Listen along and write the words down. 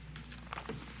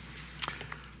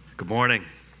Good morning.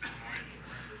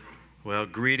 Well,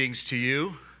 greetings to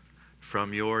you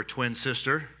from your twin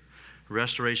sister,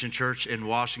 Restoration Church in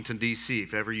Washington, D.C.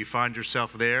 If ever you find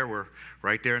yourself there, we're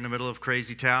right there in the middle of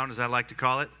crazy town, as I like to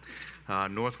call it.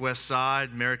 Northwest side,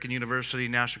 American University,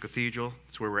 National Cathedral,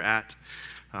 that's where we're at.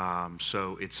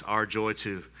 So it's our joy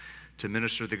to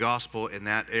minister the gospel in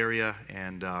that area,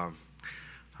 and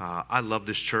I love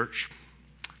this church.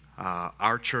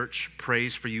 Our church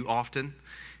prays for you often,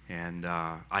 and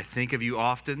I think of you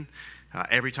often.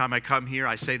 Every time I come here,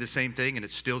 I say the same thing, and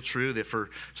it's still true that for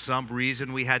some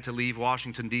reason we had to leave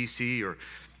Washington, D.C., or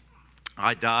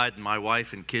I died and my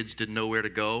wife and kids didn't know where to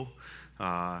go.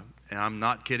 And I'm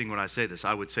not kidding when I say this.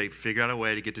 I would say figure out a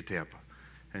way to get to Tampa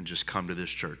and just come to this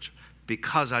church,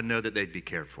 because I know that they'd be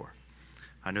cared for.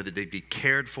 I know that they'd be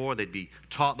cared for, they'd be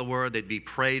taught the word, they'd be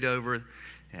prayed over,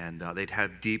 and they'd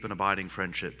have deep and abiding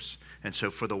friendships. And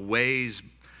so for the ways,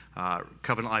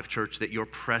 Covenant Life Church, that you're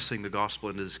pressing the gospel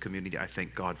into this community, I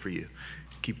thank God for you.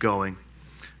 Keep going.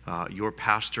 Your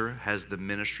pastor has the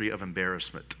ministry of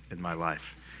embarrassment in my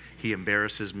life. He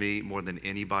embarrasses me more than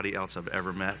anybody else I've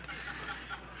ever met.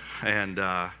 And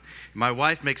my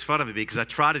wife makes fun of me because I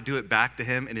try to do it back to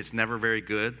him, and it's never very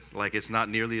good. Like, it's not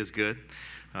nearly as good.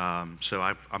 So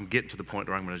I'm getting to the point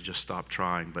where I'm going to just stop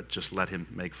trying, but just let him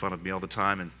make fun of me all the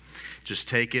time and just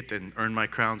take it and earn my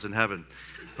crowns in heaven.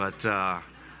 But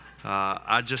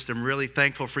I just am really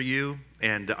thankful for you,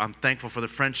 and I'm thankful for the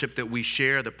friendship that we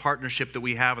share, the partnership that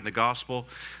we have in the gospel.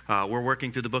 We're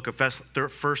working through the book of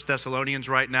 1 Thessalonians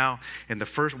right now, and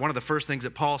one of the first things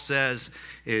that Paul says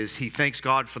is he thanks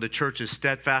God for the church's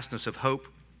steadfastness of hope,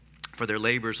 for their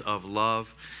labors of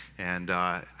love, and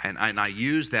I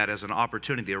use that as an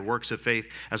opportunity, or works of faith,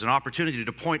 as an opportunity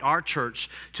to point our church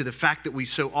to the fact that we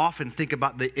so often think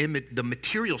about the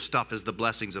material stuff as the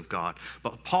blessings of God.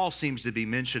 But Paul seems to be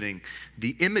mentioning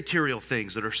the immaterial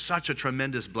things that are such a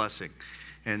tremendous blessing.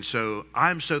 And so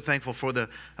I'm so thankful for the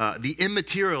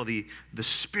immaterial, the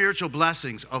spiritual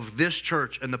blessings of this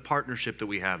church and the partnership that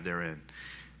we have therein.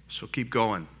 So keep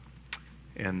going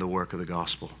in the work of the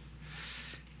gospel.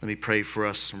 Let me pray for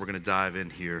us, and we're going to dive in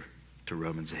here to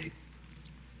Romans 8.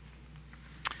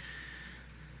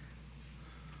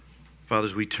 Father,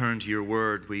 as we turn to your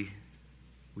word, we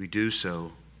do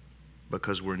so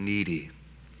because we're needy.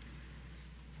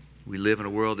 We live in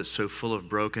a world that's so full of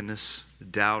brokenness,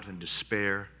 doubt, and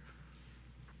despair,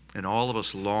 and all of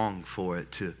us long for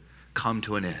it to come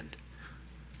to an end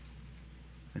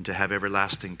and to have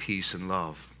everlasting peace and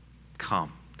love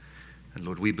come. And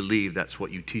Lord, we believe that's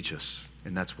what you teach us.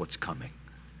 And that's what's coming.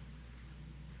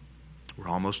 We're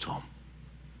almost home.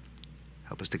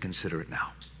 Help us to consider it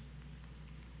now.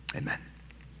 Amen.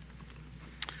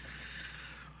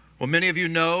 Well, many of you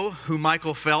know who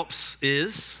Michael Phelps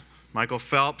is. Michael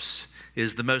Phelps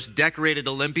is the most decorated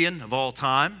Olympian of all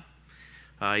time.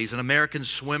 He's an American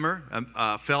swimmer.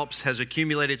 Phelps has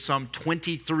accumulated some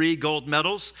 23 gold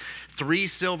medals, 3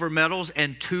 silver medals,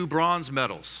 and 2 bronze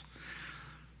medals.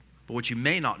 But what you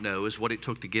may not know is what it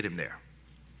took to get him there.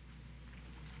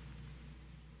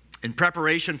 In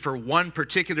preparation for one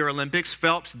particular Olympics,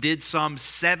 Phelps did some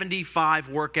 75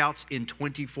 workouts in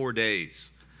 24 days.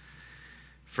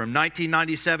 From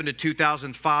 1997 to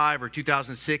 2005 or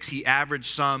 2006, he averaged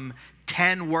some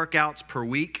 10 workouts per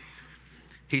week.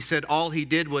 He said all he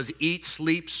did was eat,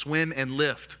 sleep, swim, and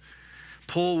lift.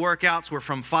 Pool workouts were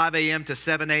from 5 a.m. to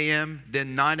 7 a.m.,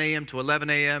 then 9 a.m. to 11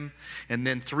 a.m., and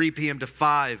then 3 p.m. to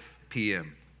 5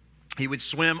 p.m. He would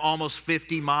swim almost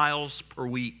 50 miles per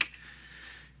week.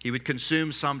 He would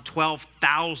consume some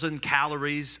 12,000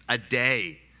 calories a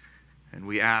day. And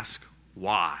we ask,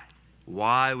 why?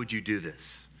 Why would you do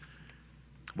this?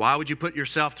 Why would you put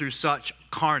yourself through such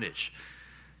carnage?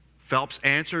 Phelps'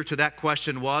 answer to that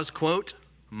question was, quote,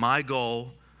 "My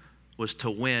goal was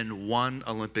to win 1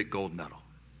 Olympic gold medal."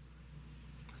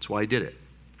 That's why he did it.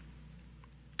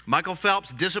 Michael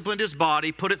Phelps disciplined his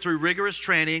body, put it through rigorous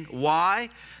training. Why?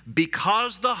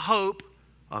 Because the hope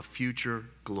of future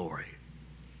glory.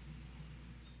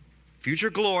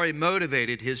 Future glory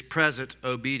motivated his present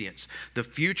obedience. The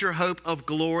future hope of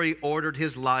glory ordered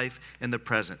his life in the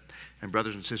present. And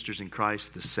brothers and sisters in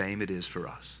Christ, the same it is for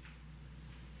us.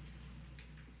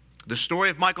 The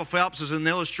story of Michael Phelps is an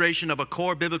illustration of a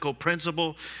core biblical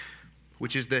principle,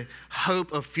 which is the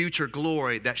hope of future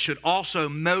glory that should also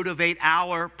motivate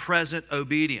our present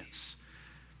obedience.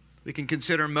 We can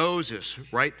consider Moses,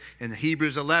 right, in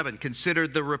Hebrews 11,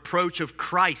 considered the reproach of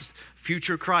Christ,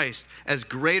 future Christ, as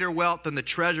greater wealth than the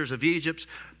treasures of Egypt,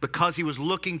 because he was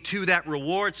looking to that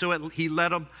reward, so he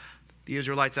led the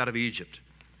Israelites out of Egypt.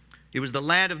 It was the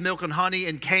land of milk and honey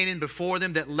in Canaan before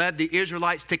them that led the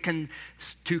Israelites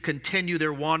to continue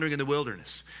their wandering in the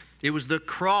wilderness. It was the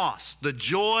cross, the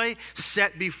joy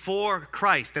set before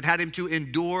Christ that had him to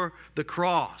endure the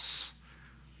cross.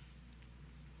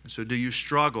 And so do you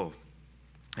struggle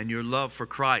in your love for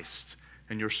Christ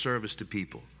and your service to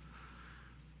people?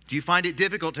 Do you find it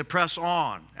difficult to press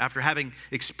on after having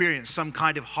experienced some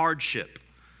kind of hardship?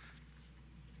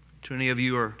 Too many of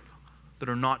you that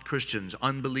are not Christians,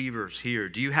 unbelievers here,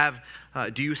 do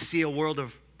you see a world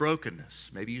of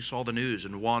brokenness? Maybe you saw the news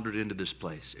and wandered into this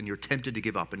place and you're tempted to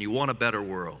give up and you want a better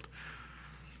world.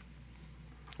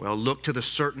 Well, look to the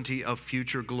certainty of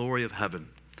future glory of heaven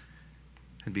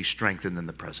and be strengthened in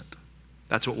the present.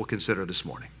 That's what we'll consider this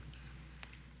morning.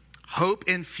 Hope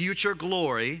in future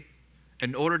glory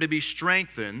in order to be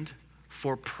strengthened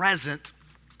for present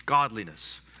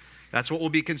godliness. That's what we'll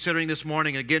be considering this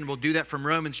morning. Again, we'll do that from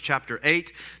Romans chapter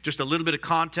 8. Just a little bit of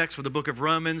context for the book of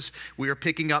Romans. We are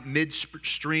picking up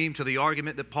midstream to the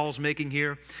argument that Paul's making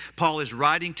here. Paul is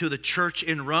writing to the church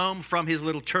in Rome from his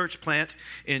little church plant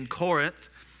in Corinth.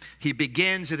 He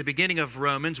begins at the beginning of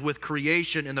Romans with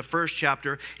creation in the first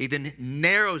chapter. He then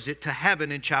narrows it to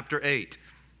heaven in chapter 8.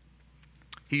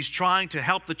 He's trying to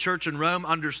help the church in Rome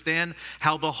understand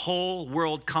how the whole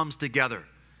world comes together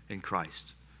in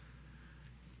Christ.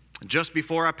 Just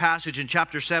before our passage in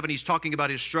chapter 7, he's talking about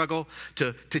his struggle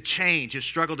to change, his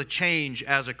struggle to change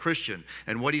as a Christian.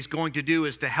 And what he's going to do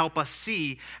is to help us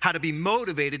see how to be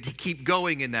motivated to keep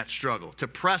going in that struggle, to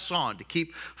press on, to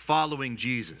keep following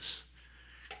Jesus.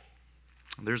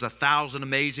 There's 1,000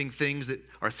 amazing things that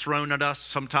are thrown at us.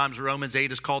 Sometimes Romans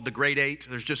 8 is called the Great Eight.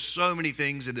 There's just so many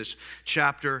things in this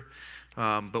chapter.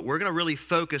 But we're going to really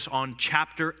focus on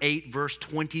chapter 8, verse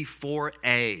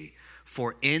 24a.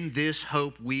 For in this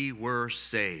hope we were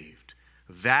saved.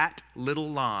 That little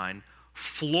line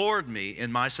floored me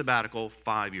in my sabbatical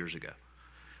 5 years ago.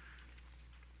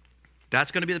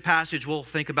 That's going to be the passage we'll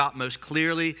think about most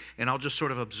clearly, and I'll just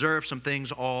sort of observe some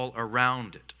things all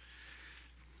around it.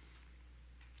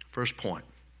 First point.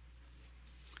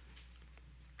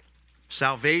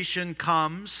 Salvation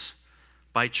comes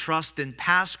by trust in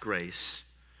past grace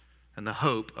and the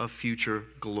hope of future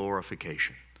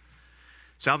glorification.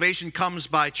 Salvation comes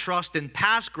by trust in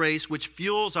past grace, which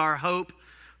fuels our hope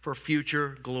for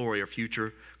future glory or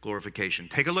future glorification.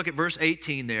 Take a look at verse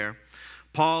 18 there.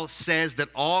 Paul says that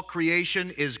all creation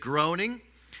is groaning,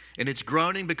 and it's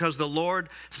groaning because the Lord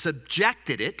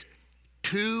subjected it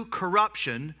to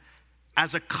corruption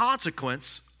as a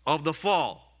consequence of the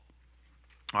fall.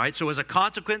 All right, so as a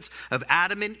consequence of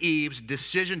Adam and Eve's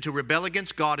decision to rebel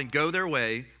against God and go their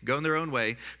own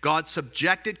way, God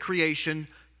subjected creation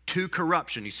to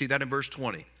corruption. You see that in verse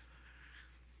 20.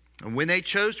 And when they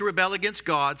chose to rebel against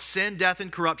God, sin, death,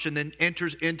 and corruption then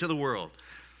enters into the world.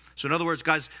 So in other words,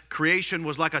 guys, creation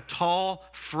was like a tall,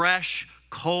 fresh,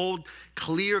 cold,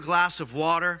 clear glass of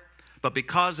water. But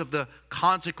because of the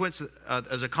consequence,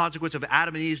 as a consequence of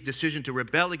Adam and Eve's decision to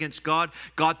rebel against God,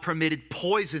 God permitted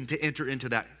poison to enter into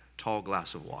that tall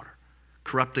glass of water,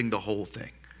 corrupting the whole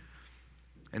thing.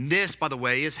 And this, by the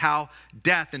way, is how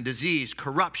death and disease,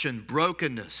 corruption,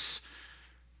 brokenness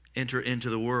enter into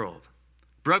the world.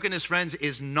 Brokenness, friends,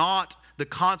 is not the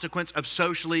consequence of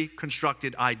socially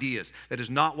constructed ideas. That is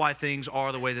not why things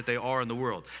are the way that they are in the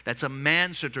world. That's a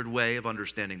man-centered way of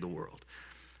understanding the world.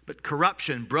 But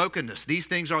corruption, brokenness, these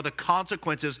things are the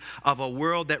consequences of a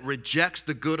world that rejects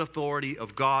the good authority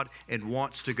of God and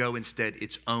wants to go instead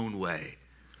its own way.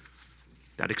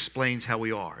 That explains how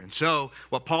we are. And so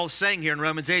what Paul is saying here in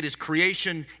Romans 8 is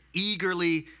creation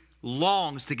eagerly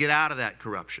longs to get out of that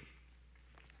corruption.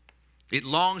 It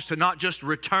longs to not just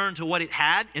return to what it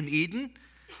had in Eden,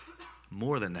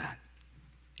 more than that.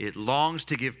 It longs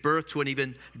to give birth to an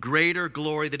even greater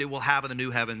glory that it will have in the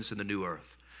new heavens and the new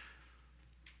earth.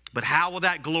 But how will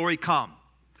that glory come?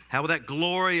 How will that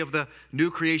glory of the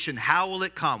new creation, how will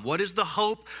it come? What is the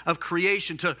hope of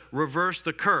creation to reverse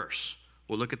the curse?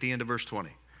 We'll look at the end of verse 20.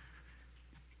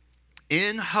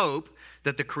 In hope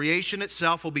that the creation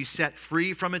itself will be set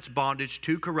free from its bondage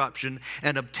to corruption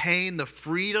and obtain the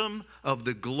freedom of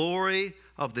the glory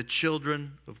of the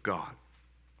children of God.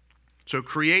 So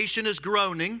creation is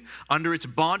groaning under its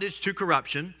bondage to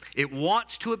corruption. It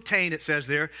wants to obtain, it says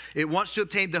there, it wants to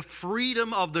obtain the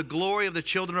freedom of the glory of the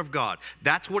children of God.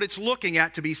 That's what it's looking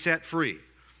at to be set free.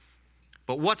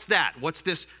 But what's that? What's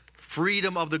this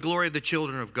freedom of the glory of the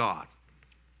children of God?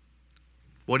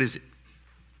 What is it?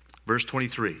 Verse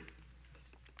 23.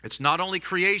 It's not only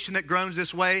creation that groans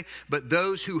this way, but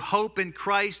those who hope in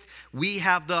Christ, we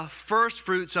have the first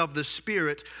fruits of the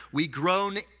Spirit. We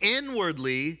groan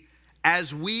inwardly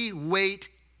as we wait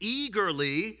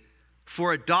eagerly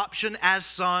for adoption as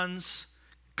sons,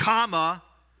 comma,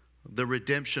 the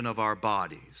redemption of our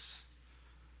bodies.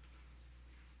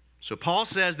 So Paul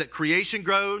says that creation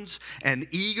groans and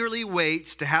eagerly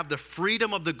waits to have the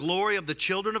freedom of the glory of the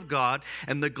children of God.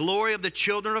 And the glory of the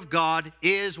children of God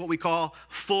is what we call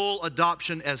full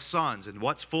adoption as sons. And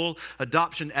what's full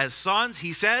adoption as sons?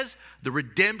 He says the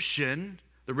redemption,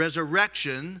 the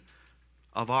resurrection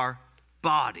of our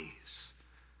bodies.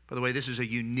 By the way, this is a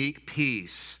unique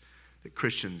piece that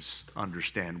Christians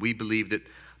understand. We believe that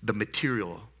the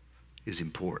material is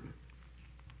important.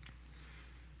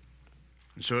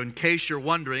 And so in case you're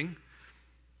wondering,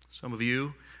 some of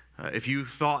you, if you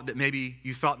thought that maybe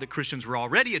you thought that Christians were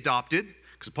already adopted,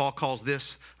 because Paul calls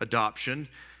this adoption,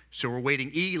 so we're waiting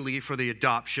eagerly for the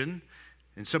adoption.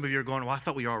 And some of you are going, well, I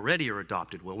thought we already are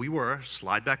adopted. Well, we were.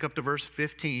 Slide back up to verse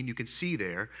 15. You can see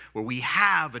there where we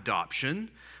have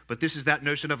adoption. But this is that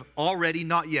notion of already,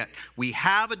 not yet. We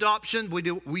have adoption. We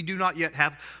do not yet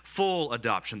have full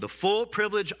adoption. The full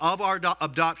privilege of our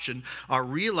adoption are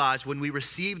realized when we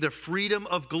receive the freedom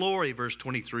of glory, verse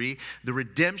 23, the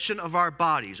redemption of our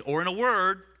bodies, or in a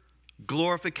word,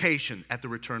 glorification at the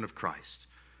return of Christ.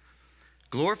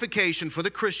 Glorification for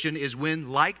the Christian is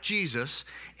when, like Jesus,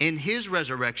 in his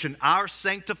resurrection, our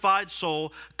sanctified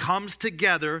soul comes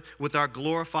together with our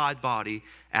glorified body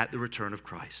at the return of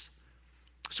Christ.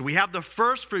 So we have the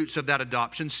first fruits of that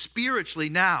adoption spiritually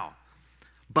now,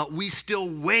 but we still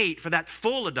wait for that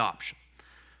full adoption.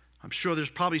 I'm sure there's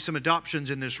probably some adoptions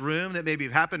in this room that maybe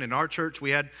have happened. In our church,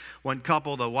 we had one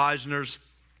couple, the Wisners.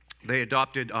 They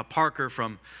adopted Parker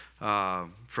from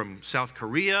South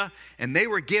Korea, and they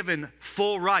were given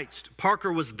full rights.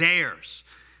 Parker was theirs.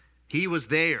 He was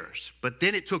theirs. But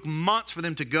then it took months for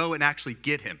them to go and actually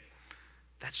get him.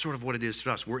 That's sort of what it is for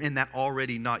us. We're in that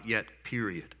already not yet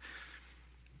period.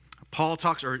 Paul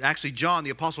talks, or actually John,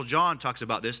 the Apostle John talks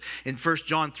about this in 1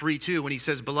 John 3:2 when he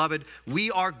says, "Beloved,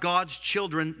 we are God's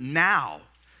children now,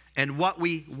 and what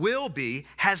we will be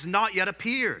has not yet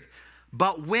appeared.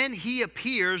 But when he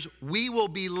appears, we will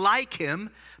be like him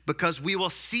because we will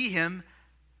see him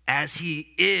as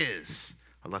he is."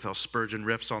 I love how Spurgeon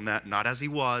riffs on that. Not as he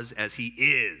was, as he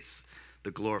is,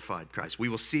 the glorified Christ. We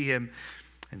will see him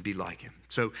and be like him.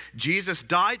 So Jesus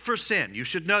died for sin. You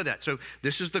should know that. So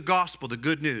this is the gospel, the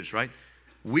good news, right?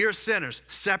 We are sinners,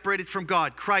 separated from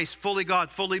God. Christ, fully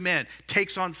God, fully man,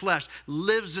 takes on flesh,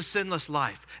 lives a sinless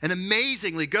life, and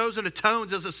amazingly goes and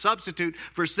atones as a substitute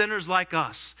for sinners like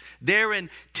us, therein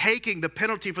taking the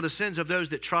penalty for the sins of those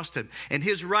that trust him. And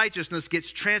his righteousness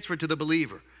gets transferred to the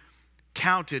believer,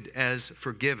 counted as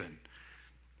forgiven.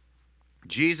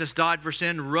 Jesus died for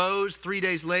sin, rose 3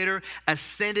 days later,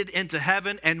 ascended into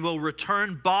heaven, and will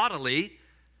return bodily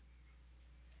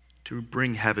to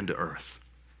bring heaven to earth.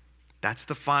 That's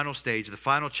the final stage, the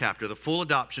final chapter, the full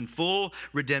adoption, full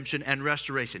redemption, and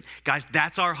restoration. Guys,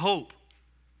 that's our hope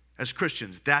as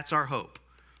Christians. That's our hope.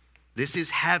 This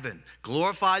is heaven.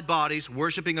 Glorified bodies,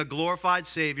 worshiping a glorified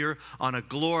Savior on a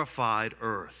glorified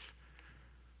earth.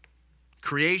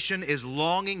 Creation is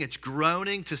longing, it's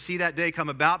groaning to see that day come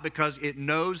about because it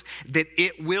knows that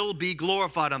it will be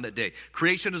glorified on that day.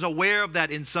 Creation is aware of that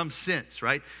in some sense,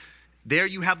 right? There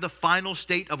you have the final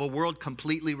state of a world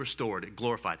completely restored and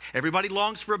glorified. Everybody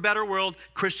longs for a better world.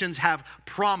 Christians have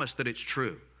promised that it's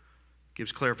true.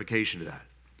 Gives clarification to that.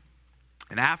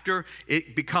 And after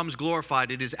it becomes glorified,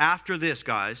 it is after this,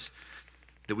 guys,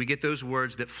 that we get those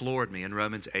words that floored me in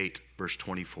Romans 8, verse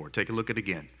 24. Take a look at it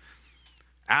again.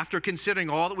 After considering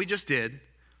all that we just did,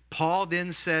 Paul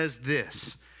then says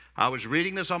this. I was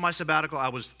reading this on my sabbatical. I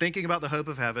was thinking about the hope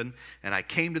of heaven, and I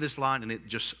came to this line, and it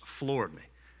just floored me.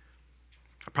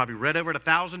 I probably read over it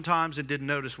 1,000 times and didn't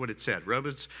notice what it said.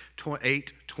 Romans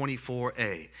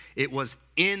 8:24a. It was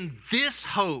in this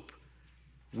hope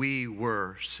we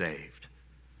were saved.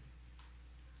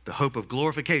 The hope of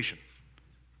glorification.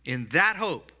 In that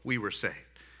hope we were saved.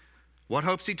 What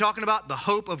hope's he talking about? The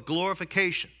hope of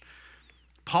glorification.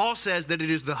 Paul says that it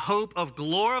is the hope of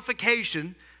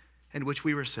glorification in which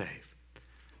we were saved.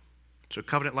 So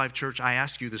Covenant Life Church, I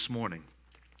ask you this morning,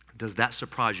 does that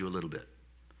surprise you a little bit?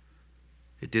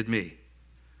 It did me.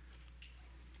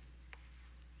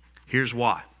 Here's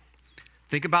why.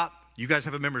 Think about, you guys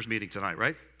have a members meeting tonight,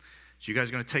 right? So you guys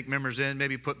are going to take members in,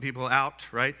 maybe put people out,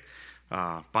 right?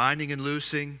 Binding and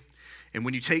loosing. And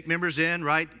when you take members in,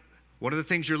 right, one of the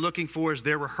things you're looking for is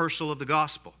their rehearsal of the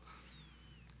gospel.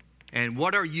 And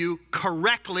what are you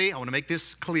correctly, I want to make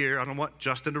this clear, I don't want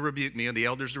Justin to rebuke me and the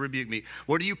elders to rebuke me.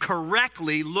 What are you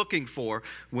correctly looking for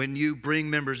when you bring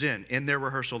members in their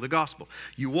rehearsal of the gospel?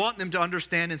 You want them to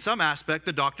understand in some aspect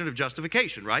the doctrine of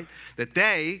justification, right? That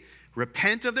they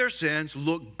repent of their sins,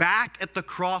 look back at the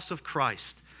cross of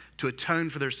Christ to atone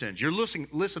for their sins. You're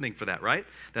listening for that, right?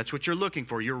 That's what you're looking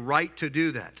for. You're right to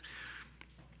do that.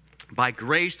 By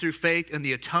grace through faith in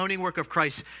the atoning work of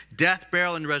Christ's death,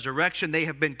 burial, and resurrection, they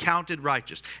have been counted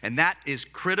righteous. And that is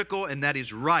critical and that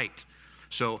is right.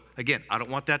 So again, I don't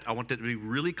want that. I want that to be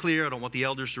really clear. I don't want the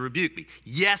elders to rebuke me.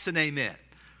 Yes and amen.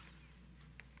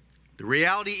 The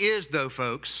reality is, though,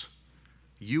 folks,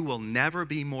 you will never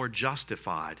be more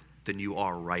justified than you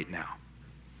are right now.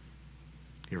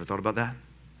 You ever thought about that?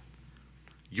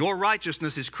 Your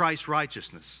righteousness is Christ's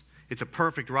righteousness. It's a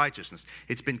perfect righteousness.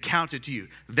 It's been counted to you.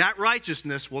 That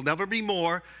righteousness will never be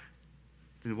more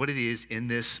than what it is in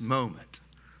this moment.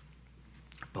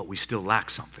 But we still lack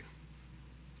something.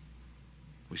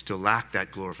 We still lack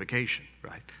that glorification,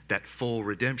 right? That full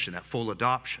redemption, that full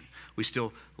adoption. We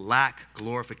still lack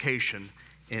glorification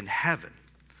in heaven.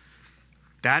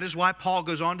 That is why Paul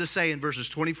goes on to say in verses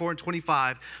 24 and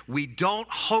 25, we don't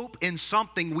hope in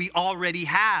something we already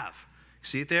have.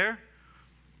 See it there?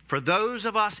 For those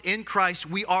of us in Christ,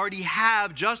 we already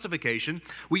have justification.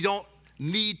 We don't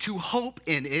need to hope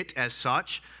in it as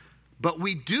such, but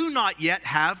we do not yet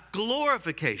have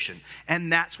glorification.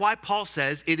 And that's why Paul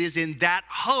says it is in that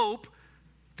hope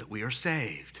that we are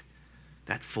saved,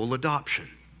 that full adoption.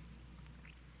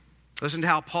 Listen to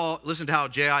how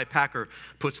J.I. Packer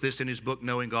puts this in his book,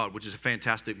 Knowing God, which is a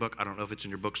fantastic book. I don't know if it's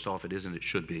in your bookstall. If it isn't, it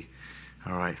should be.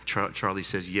 All right, Charlie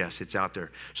says, yes, it's out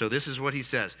there. So this is what he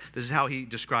says. This is how he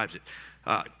describes it.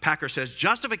 Packer says,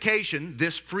 justification,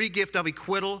 this free gift of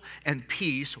acquittal and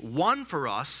peace, won for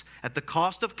us at the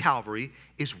cost of Calvary,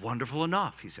 is wonderful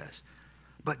enough, he says.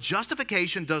 But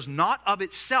justification does not of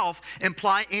itself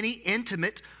imply any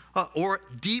intimate or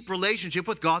deep relationship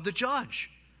with God the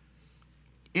judge.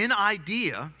 In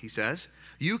idea, he says,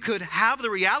 you could have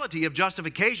the reality of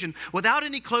justification without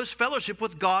any close fellowship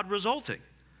with God resulting.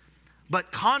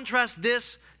 But contrast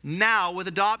this now with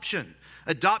adoption.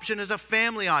 Adoption is a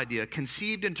family idea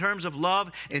conceived in terms of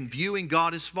love and viewing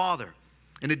God as Father.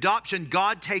 In adoption,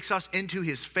 God takes us into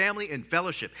his family and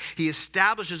fellowship. He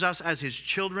establishes us as his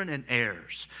children and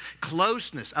heirs.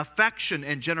 Closeness, affection,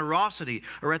 and generosity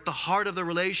are at the heart of the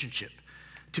relationship.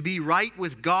 To be right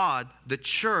with God, the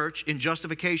church, in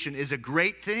justification is a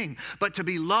great thing. But to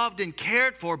be loved and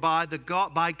cared for by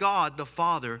God, the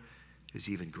Father, is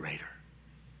even greater.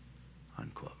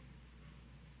 Unquote.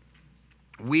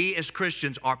 We as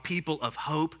Christians are people of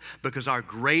hope because our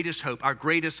greatest hope, our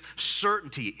greatest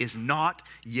certainty is not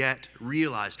yet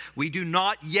realized. We do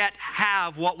not yet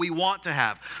have what we want to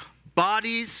have.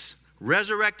 Bodies,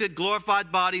 resurrected,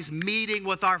 glorified bodies, meeting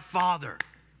with our Father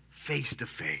face to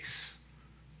face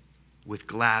with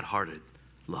glad-hearted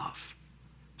love.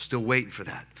 Still waiting for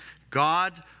that.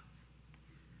 God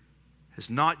has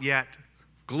not yet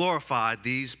glorified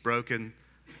these broken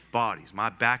bodies.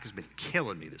 My back has been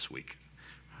killing me this week.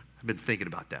 I've been thinking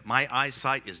about that. My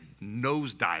eyesight is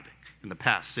nosediving in the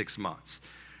past 6 months,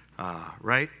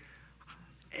 right?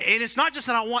 And it's not just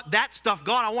that I want that stuff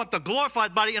gone. I want the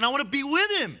glorified body, and I want to be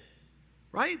with him,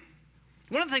 right?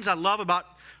 One of the things I love about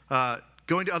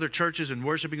going to other churches and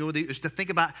worshiping with you is to think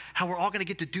about how we're all going to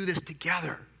get to do this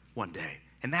together one day.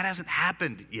 And that hasn't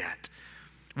happened yet.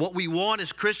 What we want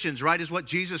as Christians, right, is what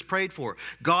Jesus prayed for.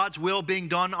 God's will being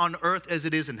done on earth as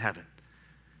it is in heaven.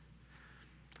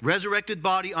 Resurrected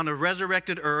body on a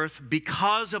resurrected earth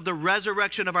because of the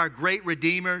resurrection of our great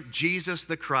Redeemer, Jesus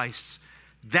the Christ.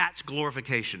 That's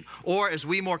glorification. Or as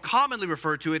we more commonly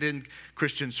refer to it in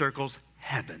Christian circles,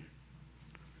 heaven.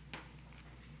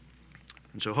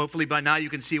 And so hopefully by now you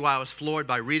can see why I was floored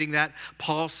by reading that.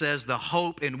 Paul says the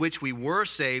hope in which we were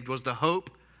saved was the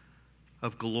hope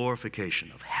of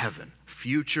glorification, of heaven,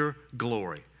 future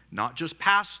glory. Not just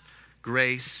past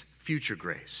grace, future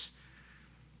grace.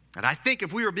 And I think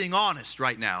if we were being honest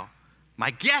right now, my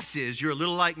guess is you're a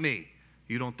little like me.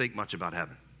 You don't think much about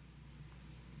heaven.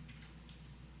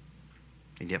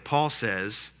 And yet Paul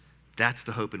says that's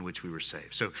the hope in which we were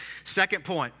saved. So second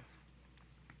point,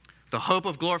 the hope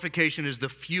of glorification is the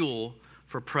fuel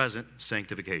for present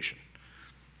sanctification.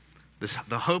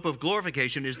 The hope of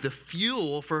glorification is the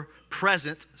fuel for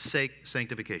present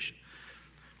sanctification.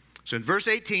 So in verse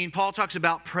 18, Paul talks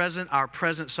about our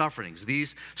present sufferings.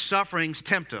 These sufferings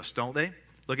tempt us, don't they?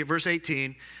 Look at verse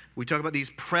 18. We talk about these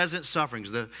present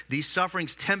sufferings. These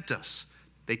sufferings tempt us.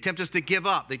 They tempt us to give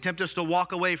up. They tempt us to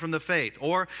walk away from the faith.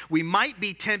 Or we might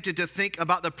be tempted to think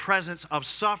about the presence of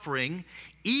suffering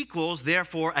equals,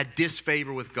 therefore, a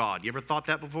disfavor with God. You ever thought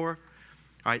that before?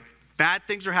 All right, bad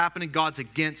things are happening. God's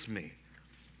against me.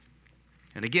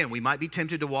 And again, we might be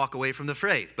tempted to walk away from the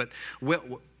faith. But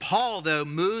Paul, though,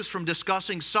 moves from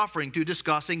discussing suffering to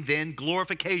discussing then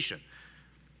glorification,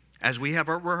 as we have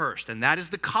rehearsed. And that is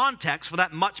the context for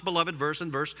that much beloved verse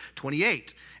in verse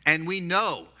 28. And we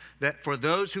know that for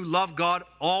those who love God,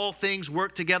 all things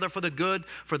work together for the good,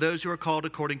 for those who are called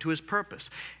according to his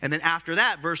purpose. And then after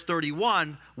that, verse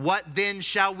 31, what then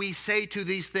shall we say to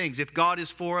these things? If God is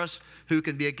for us, who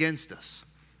can be against us?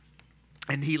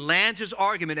 And he lands his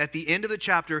argument at the end of the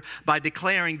chapter by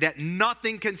declaring that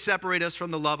nothing can separate us from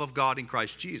the love of God in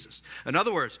Christ Jesus. In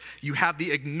other words, you have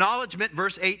the acknowledgement,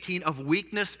 verse 18, of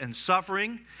weakness and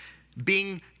suffering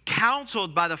being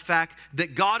counseled by the fact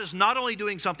that God is not only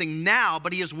doing something now,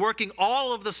 but he is working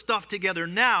all of the stuff together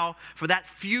now for that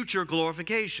future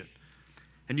glorification.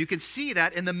 And you can see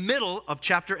that in the middle of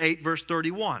chapter 8, verse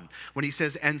 31, when he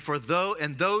says, and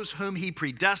those whom he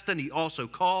predestined, he also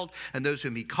called, and those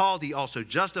whom he called, he also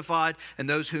justified, and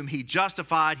those whom he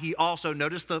justified, he also,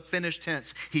 notice the finished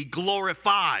tense, he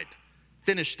glorified.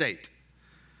 Finished state.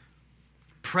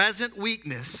 Present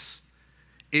weakness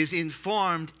is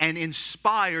informed and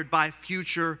inspired by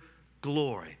future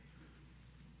glory.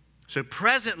 So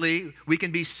presently, we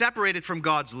can be separated from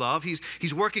God's love.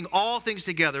 He's working all things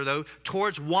together, though,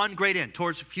 towards one great end,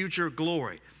 towards future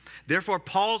glory. Therefore,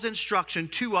 Paul's instruction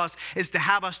to us is to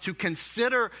have us to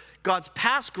consider God's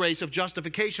past grace of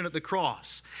justification at the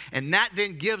cross. And that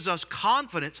then gives us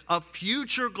confidence of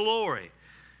future glory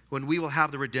when we will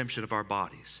have the redemption of our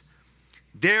bodies.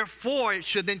 Therefore, it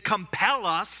should then compel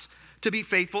us to be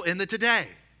faithful in the today.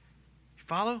 You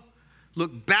follow?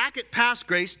 Look back at past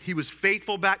grace. He was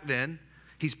faithful back then.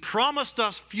 He's promised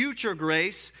us future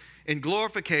grace in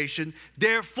glorification.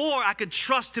 Therefore, I can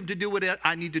trust him to do what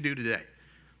I need to do today.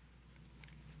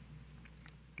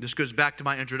 This goes back to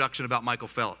my introduction about Michael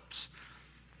Phelps.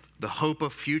 The hope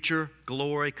of future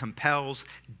glory compels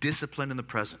discipline in the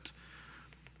present.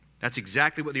 That's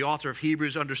exactly what the author of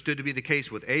Hebrews understood to be the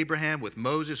case with Abraham, with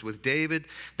Moses, with David.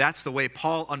 That's the way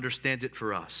Paul understands it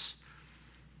for us.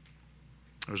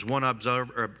 There's one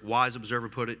wise observer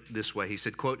put it this way. He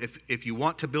said, quote, if you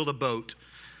want to build a boat,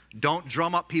 don't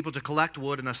drum up people to collect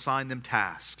wood and assign them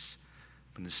tasks,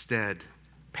 but instead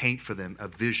paint for them a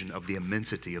vision of the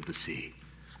immensity of the sea.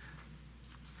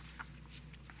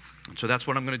 And so that's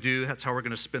what I'm going to do. That's how we're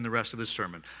going to spend the rest of this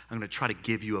sermon. I'm going to try to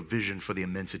give you a vision for the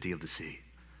immensity of the sea,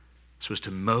 so as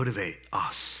to motivate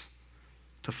us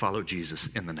to follow Jesus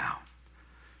in the now.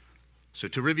 So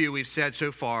to review, we've said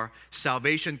so far,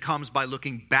 salvation comes by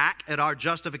looking back at our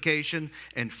justification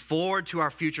and forward to our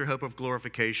future hope of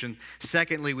glorification.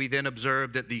 Secondly, we then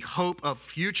observe that the hope of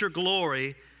future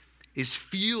glory is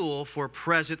fuel for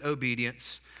present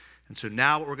obedience. And so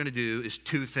now what we're going to do is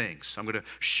two things. I'm going to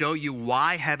show you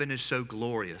why heaven is so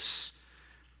glorious,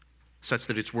 such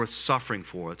that it's worth suffering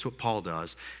for. That's what Paul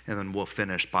does. And then we'll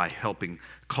finish by helping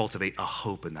cultivate a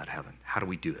hope in that heaven. How do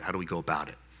we do it? How do we go about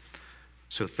it?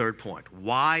 So third point,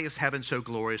 why is heaven so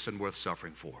glorious and worth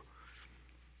suffering for?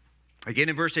 Again,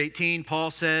 in verse 18,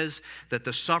 Paul says that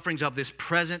the sufferings of this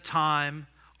present time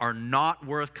are not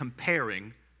worth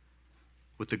comparing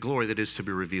with the glory that is to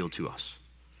be revealed to us.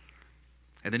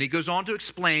 And then he goes on to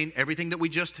explain everything that we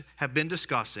just have been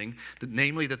discussing,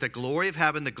 namely that the glory of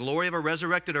heaven, the glory of a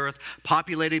resurrected earth,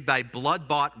 populated by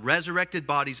blood-bought, resurrected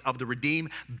bodies of the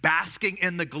redeemed, basking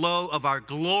in the glow of our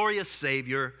glorious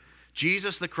Savior,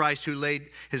 Jesus the Christ, who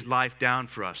laid his life down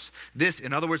for us. This,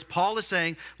 in other words, Paul is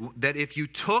saying that if you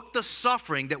took the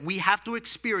suffering that we have to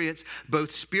experience,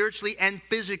 both spiritually and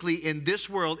physically in this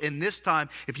world, in this time,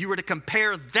 if you were to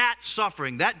compare that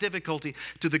suffering, that difficulty,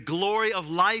 to the glory of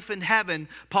life in heaven,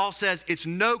 Paul says it's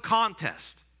no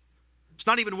contest. It's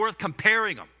not even worth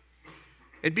comparing them.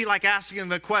 It'd be like asking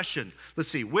the question, let's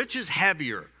see, which is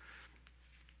heavier?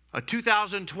 A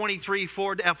 2023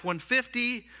 Ford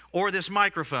F-150 or this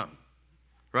microphone?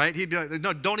 Right? He'd be like, no,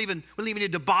 we don't even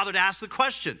need to bother to ask the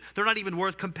question. They're not even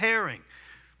worth comparing.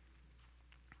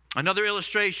 Another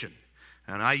illustration,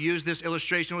 and I use this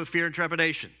illustration with fear and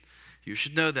trepidation. You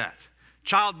should know that.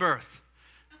 Childbirth,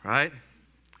 right?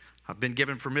 I've been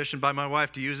given permission by my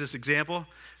wife to use this example.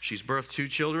 She's birthed 2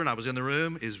 children. I was in the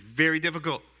room. It's very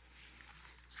difficult.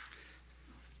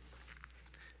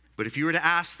 But if you were to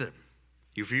ask them,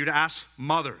 if you were to ask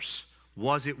mothers,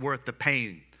 was it worth the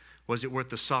pain? Was it worth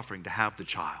the suffering to have the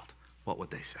child? What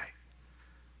would they say?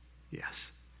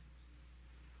 Yes.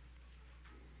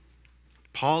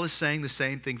 Paul is saying the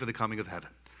same thing for the coming of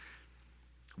heaven.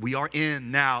 We are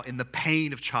now in the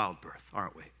pain of childbirth,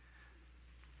 aren't we?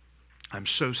 I'm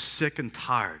so sick and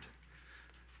tired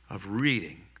of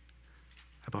reading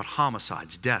about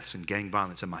homicides, deaths, and gang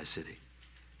violence in my city.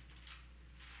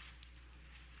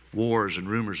 wars and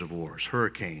rumors of wars,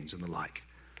 hurricanes and the like.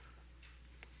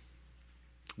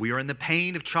 We are in the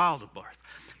pain of childbirth,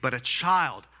 but a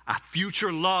child, a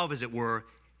future love, as it were,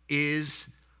 is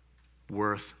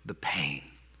worth the pain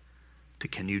to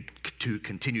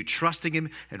continue trusting him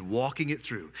and walking it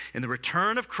through. In the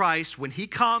return of Christ, when he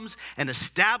comes and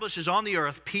establishes on the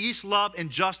earth peace, love, and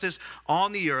justice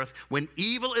on the earth, when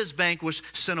evil is vanquished,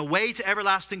 sent away to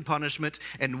everlasting punishment,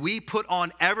 and we put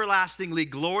on everlastingly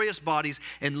glorious bodies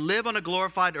and live on a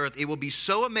glorified earth, it will be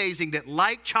so amazing that,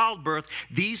 like childbirth,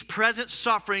 these present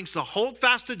sufferings to hold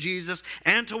fast to Jesus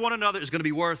and to one another is going to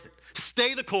be worth it.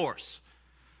 Stay the course.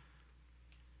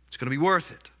 It's going to be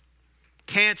worth it.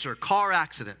 Cancer, car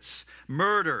accidents,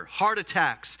 murder, heart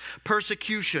attacks,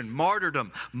 persecution,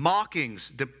 martyrdom, mockings,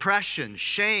 depression,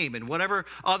 shame, and whatever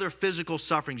other physical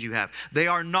sufferings you have. They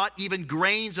are not even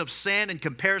grains of sand in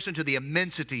comparison to the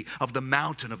immensity of the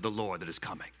mountain of the Lord that is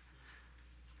coming.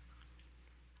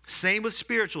 Same with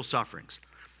spiritual sufferings.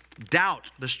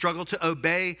 Doubt, the struggle to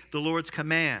obey the Lord's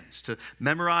commands, to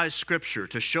memorize Scripture,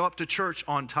 to show up to church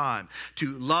on time,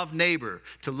 to love neighbor,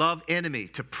 to love enemy,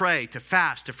 to pray, to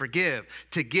fast, to forgive,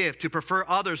 to give, to prefer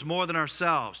others more than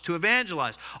ourselves, to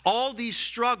evangelize. All these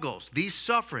struggles, these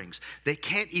sufferings, they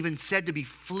can't even said to be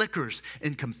flickers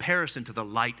in comparison to the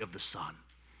light of the sun.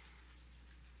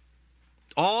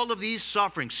 All of these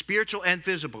sufferings, spiritual and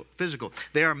physical,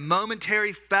 they are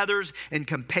momentary feathers in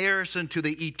comparison to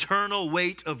the eternal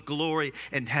weight of glory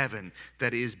in heaven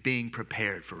that is being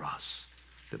prepared for us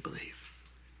that believe.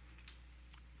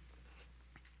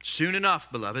 Soon enough,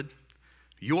 beloved,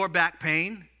 your back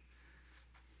pain,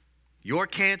 your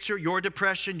cancer, your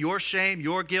depression, your shame,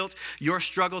 your guilt, your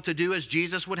struggle to do as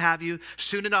Jesus would have you,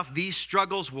 soon enough these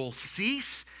struggles will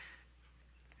cease.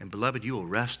 And beloved, you will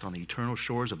rest on the eternal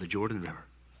shores of the Jordan River.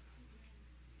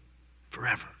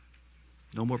 Forever.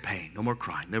 No more pain, no more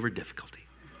crying, no more difficulty.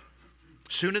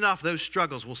 Soon enough, those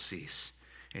struggles will cease.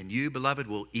 And you, beloved,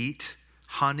 will eat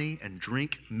honey and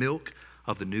drink milk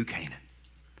of the new Canaan.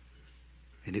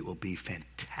 And it will be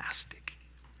fantastic.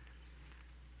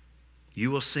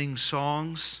 You will sing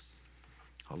songs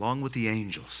along with the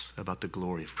angels about the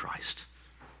glory of Christ.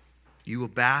 You will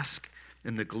bask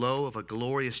in the glow of a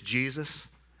glorious Jesus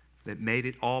that made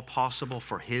it all possible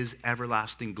for his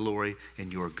everlasting glory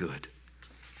and your good.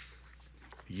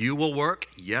 You will work.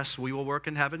 Yes, we will work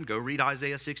in heaven. Go read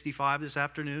Isaiah 65 this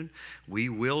afternoon. We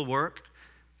will work.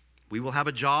 We will have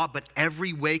a job, but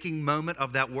every waking moment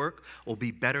of that work will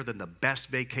be better than the best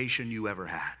vacation you ever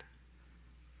had.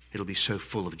 It'll be so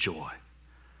full of joy.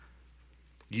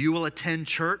 You will attend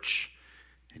church,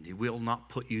 and it will not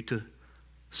put you to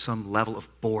some level of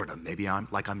boredom. Maybe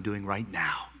I'm doing right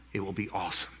now. It will be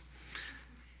awesome.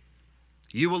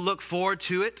 You will look forward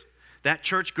to it, that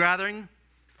church gathering,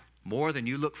 more than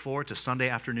you look forward to Sunday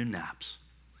afternoon naps.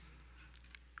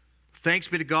 Thanks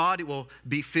be to God, it will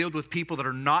be filled with people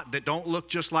that don't look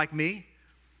just like me,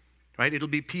 right? It'll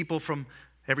be people from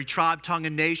every tribe, tongue,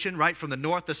 and nation, right? From the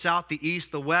north, the south, the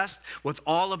east, the west, with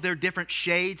all of their different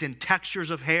shades and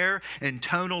textures of hair and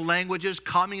tonal languages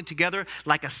coming together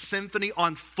like a symphony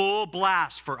on full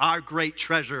blast for our great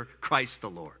treasure, Christ the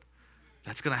Lord.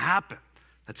 That's going to happen.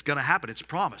 That's going to happen. It's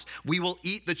promised. We will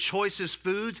eat the choicest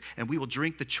foods and we will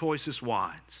drink the choicest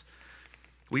wines.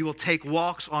 We will take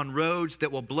walks on roads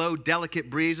that will blow delicate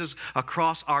breezes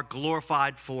across our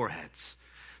glorified foreheads.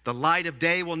 The light of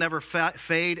day will never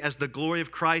fade as the glory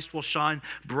of Christ will shine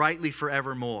brightly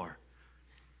forevermore.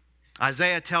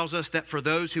 Isaiah tells us that for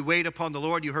those who wait upon the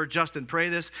Lord, you heard Justin pray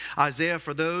this, Isaiah,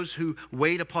 for those who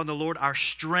wait upon the Lord, our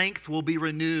strength will be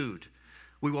renewed.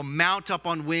 We will mount up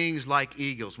on wings like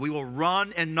eagles. We will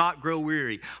run and not grow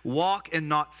weary, walk and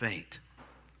not faint.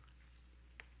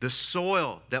 The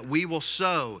soil that we will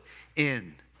sow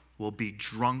in will be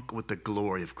drunk with the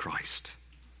glory of Christ.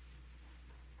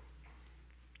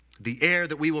 The air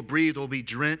that we will breathe will be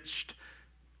drenched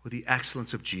with the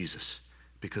excellence of Jesus,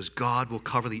 because God will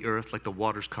cover the earth like the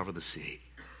waters cover the sea.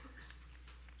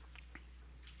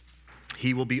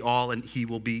 He will be all and he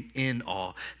will be in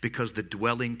all, because the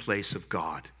dwelling place of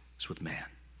God is with man.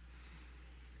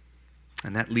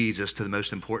 And that leads us to the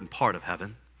most important part of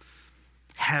heaven.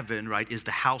 Heaven, right, is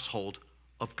the household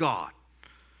of God.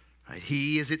 Right?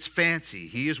 He is its fancy.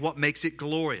 He is what makes it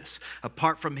glorious.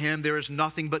 Apart from him, there is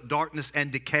nothing but darkness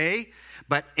and decay,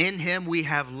 but in him we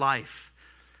have life.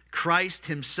 Christ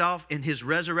himself in his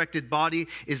resurrected body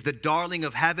is the darling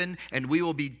of heaven, and we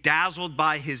will be dazzled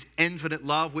by his infinite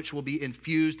love, which will be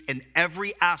infused in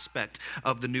every aspect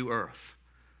of the new earth.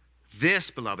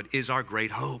 This, beloved, is our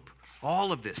great hope.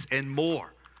 All of this and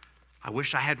more. I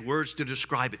wish I had words to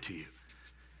describe it to you.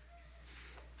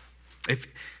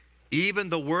 even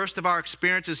the worst of our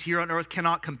experiences here on earth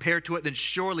cannot compare to it, then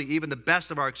surely even the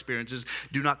best of our experiences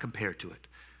do not compare to it.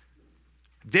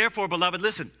 Therefore, beloved,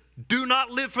 listen, do not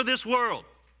live for this world.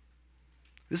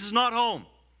 This is not home.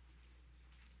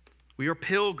 We are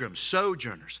pilgrims,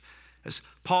 sojourners. As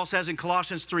Paul says in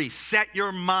Colossians 3, set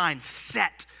your mind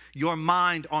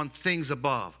on things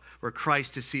above, where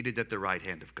Christ is seated at the right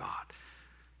hand of God.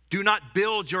 Do not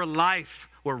build your life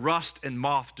where rust and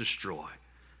moth destroy.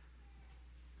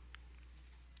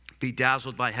 Be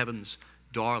dazzled by heaven's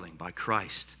darling, by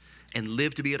Christ, and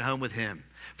live to be at home with him.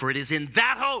 For it is in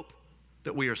that hope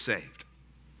that we are saved.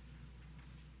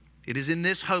 It is in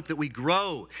this hope that we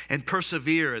grow and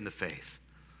persevere in the faith.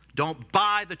 Don't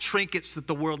buy the trinkets that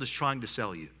the world is trying to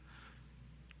sell you.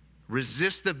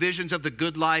 Resist the visions of the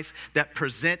good life that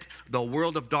present the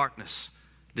world of darkness.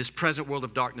 This present world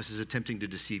of darkness is attempting to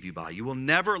deceive you by. You will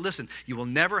never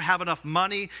have enough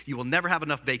money. You will never have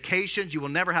enough vacations. You will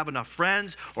never have enough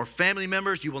friends or family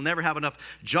members. You will never have enough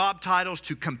job titles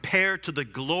to compare to the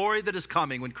glory that is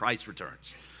coming when Christ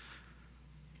returns.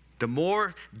 The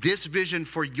more this vision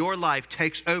for your life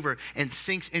takes over and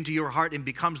sinks into your heart and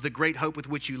becomes the great hope with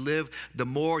which you live, the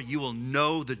more you will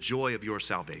know the joy of your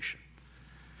salvation.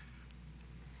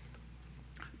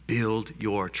 Build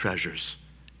your treasures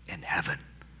in heaven,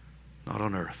 not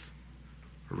on earth,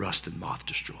 where rust and moth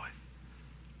destroy.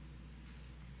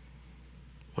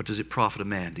 What does it profit a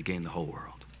man to gain the whole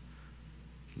world,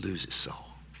 lose his soul?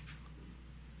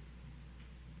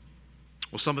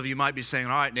 Well, some of you might be saying,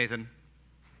 all right, Nathan,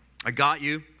 I got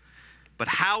you, but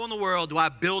how in the world do I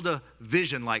build a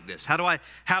vision like this? How do I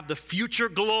have the future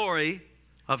glory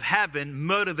of heaven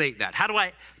motivate that? How do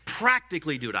I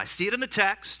practically do it? I see it in the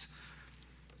text.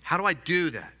 How do I do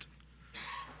that?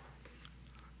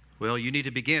 Well, you need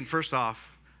to begin, first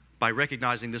off, by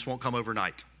recognizing this won't come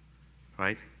overnight,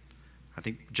 right? I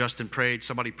think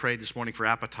somebody prayed this morning for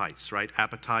appetites, right?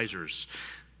 Appetizers.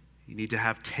 You need to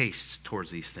have tastes towards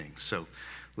these things. So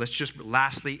let's just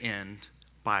lastly end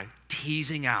by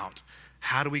teasing out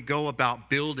how do we go about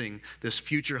building this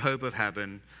future hope of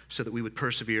heaven so that we would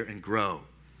persevere and grow.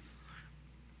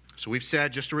 So we've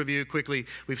said, just to review quickly,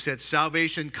 we've said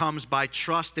salvation comes by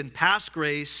trust in past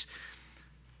grace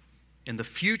in the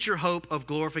future hope of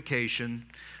glorification.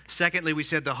 Secondly, we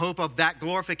said the hope of that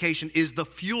glorification is the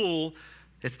fuel.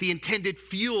 It's the intended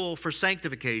fuel for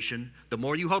sanctification. The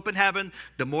more you hope in heaven,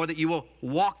 the more that you will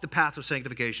walk the path of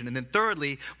sanctification. And then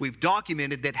thirdly, we've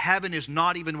documented that heaven is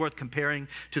not even worth comparing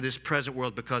to this present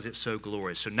world because it's so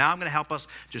glorious. So now I'm going to help us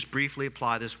just briefly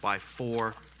apply this by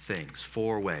 4 things,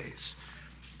 4 ways.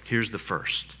 Here's the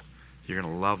first. You're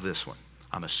going to love this one.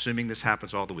 I'm assuming this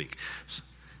happens all the week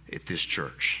at this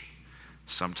church.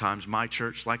 Sometimes my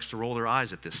church likes to roll their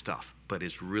eyes at this stuff, but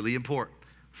it's really important.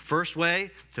 First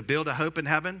way to build a hope in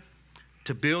heaven,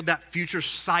 to build that future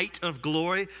sight of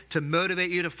glory, to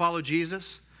motivate you to follow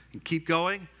Jesus and keep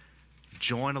going,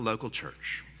 join a local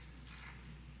church.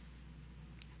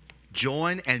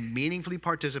 Join and meaningfully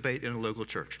participate in a local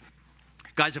church.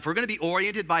 Guys, if we're going to be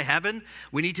oriented by heaven,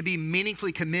 we need to be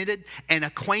meaningfully committed and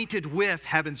acquainted with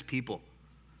heaven's people.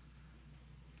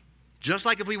 Just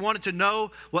like if we wanted to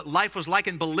know what life was like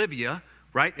in Bolivia,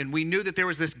 right? And we knew that there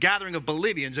was this gathering of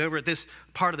Bolivians over at this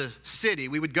part of the city.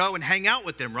 We would go and hang out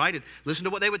with them, right? And listen to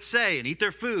what they would say and eat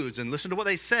their foods and listen to what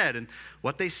they said and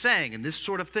what they sang and this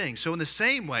sort of thing. So in the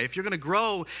same way, if you're going to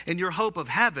grow in your hope of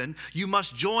heaven, you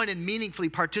must join and meaningfully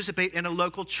participate in a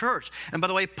local church. And by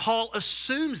the way, Paul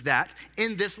assumes that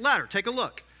in this letter. Take a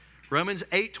look. Romans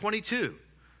 8:22.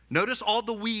 Notice all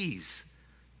the we's.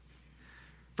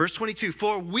 Verse 22,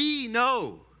 for we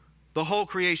know the whole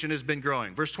creation has been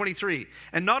growing. Verse 23,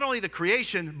 and not only the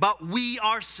creation, but we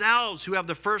ourselves who have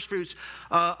the first fruits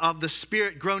of the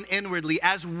Spirit grown inwardly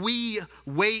as we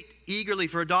wait eagerly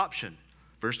for adoption.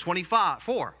 Verse 25,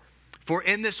 for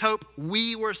in this hope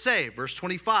we were saved. Verse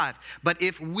 25, but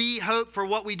if we hope for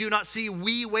what we do not see,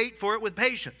 we wait for it with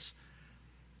patience.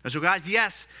 And so guys,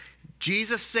 yes,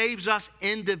 Jesus saves us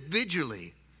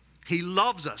individually. He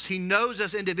loves us. He knows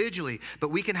us individually, but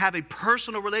we can have a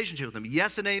personal relationship with him.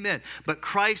 Yes and amen. But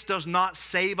Christ does not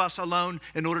save us alone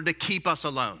in order to keep us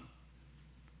alone.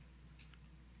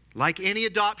 Like any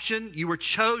adoption, you were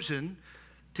chosen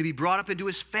to be brought up into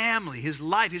his family, his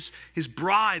life, his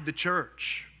bride, the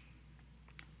church.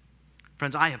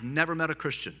 Friends, I have never met a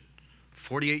Christian,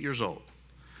 48 years old.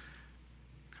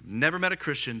 I've never met a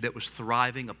Christian that was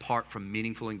thriving apart from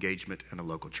meaningful engagement in a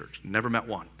local church. Never met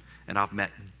one. And I've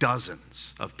met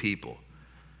dozens of people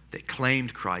that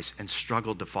claimed Christ and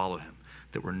struggled to follow him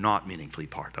that were not meaningfully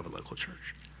part of a local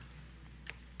church.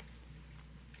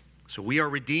 So we are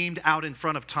redeemed out in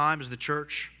front of time as the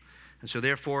church. And so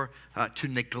therefore, to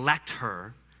neglect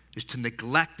her is to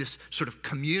neglect this sort of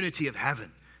community of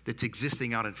heaven that's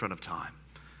existing out in front of time.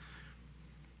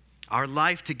 Our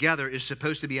life together is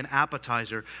supposed to be an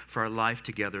appetizer for our life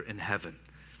together in heaven.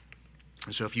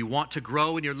 And so if you want to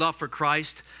grow in your love for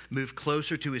Christ, move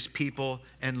closer to his people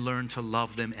and learn to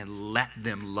love them and let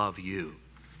them love you.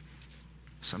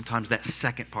 Sometimes that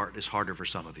second part is harder for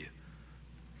some of you.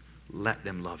 Let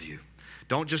them love you.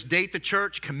 Don't just date the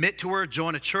church, commit to her,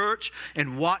 join a church,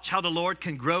 and watch how the Lord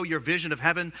can grow your vision of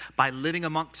heaven by living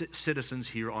amongst citizens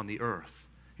here on the earth.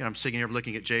 You know, I'm sitting here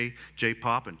looking at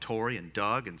J-Pop and Tori and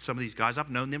Doug and some of these guys. I've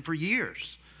known them for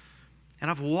years.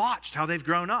 And I've watched how they've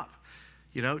grown up.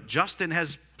 You know, Justin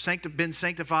has been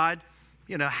sanctified,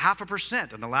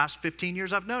 0.5% in the last 15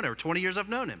 years I've known him, or 20 years I've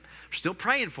known him. We're still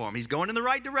praying for him. He's going in the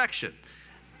right direction.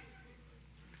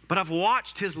 But I've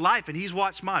watched his life, and he's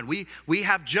watched mine. We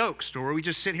have jokes where we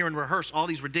just sit here and rehearse all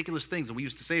these ridiculous things that we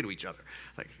used to say to each other.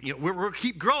 Like, we're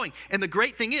keep growing. And the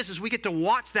great thing is we get to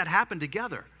watch that happen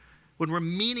together when we're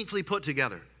meaningfully put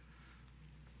together.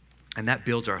 And that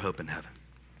builds our hope in heaven.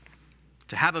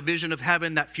 To have a vision of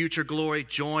heaven, that future glory,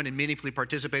 join and meaningfully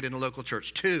participate in a local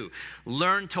church. 2,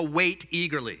 learn to wait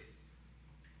eagerly.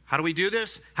 How do we do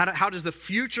this? How does the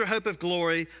future hope of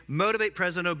glory motivate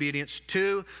present obedience?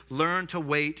 2, learn to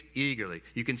wait eagerly.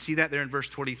 You can see that there in verse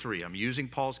 23. I'm using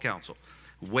Paul's counsel.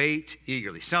 Wait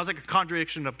eagerly. Sounds like a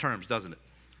contradiction of terms, doesn't it?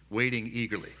 Waiting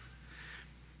eagerly.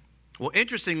 Well,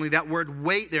 interestingly, that word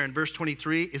wait there in verse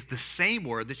 23 is the same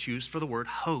word that's used for the word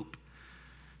hope.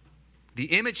 The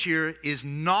image here is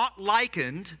not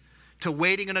likened to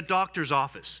waiting in a doctor's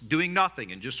office, doing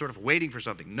nothing and just sort of waiting for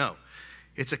something. No.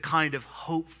 It's a kind of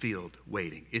hope-filled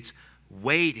waiting. It's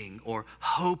waiting or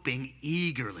hoping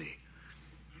eagerly.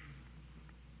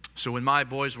 So when my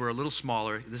boys were a little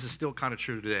smaller, this is still kind of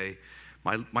true today,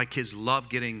 my kids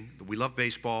we love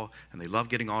baseball, and they love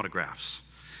getting autographs.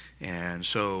 And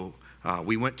so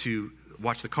we went to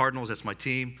watch the Cardinals. That's my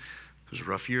team. It was a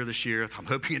rough year this year. I'm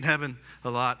hoping in heaven a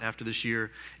lot after this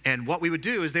year. And what we would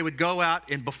do is they would go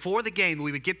out, and before the game,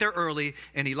 we would get there early,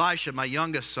 and Elisha, my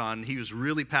youngest son, he was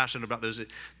really passionate about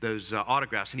those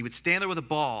autographs, and he would stand there with a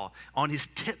ball on his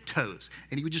tiptoes,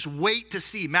 and he would just wait to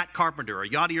see Matt Carpenter or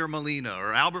Yadier Molina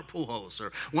or Albert Pujols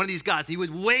or one of these guys. He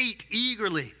would wait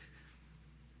eagerly.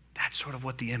 That's sort of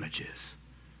what the image is.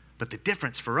 But the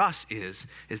difference for us is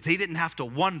they didn't have to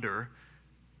wonder,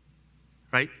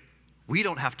 right? We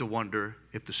don't have to wonder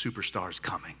if the superstar is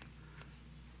coming.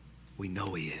 We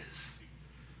know he is.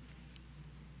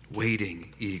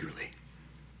 Waiting eagerly.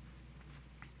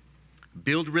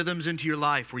 Build rhythms into your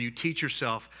life where you teach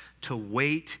yourself to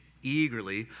wait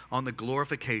eagerly on the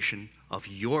glorification of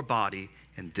your body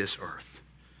in this earth.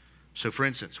 So for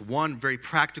instance, one very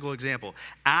practical example,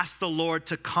 ask the Lord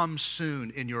to come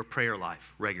soon in your prayer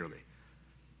life regularly.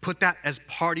 Put that as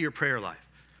part of your prayer life.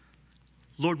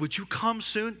 Lord, would you come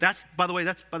soon? By the way,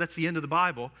 that's the end of the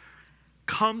Bible.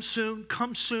 Come soon,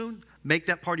 come soon. Make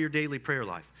that part of your daily prayer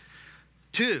life.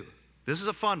 2, this is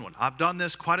a fun one. I've done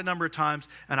this quite a number of times,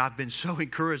 and I've been so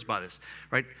encouraged by this,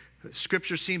 right?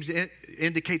 Scripture seems to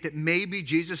indicate that maybe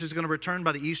Jesus is going to return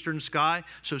by the eastern sky.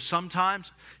 So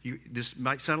sometimes, this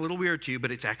might sound a little weird to you,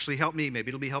 but it's actually helped me. Maybe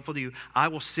it'll be helpful to you. I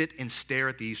will sit and stare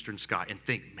at the eastern sky and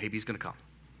think, maybe he's going to come.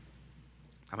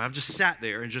 I've just sat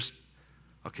there and just,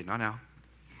 okay, not now.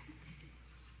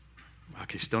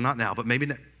 Okay, still not now, but maybe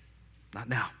not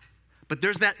now. But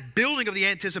there's that building of the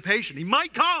anticipation. He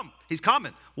might come. He's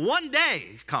coming. One day,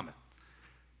 he's coming.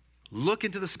 Look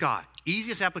into the sky.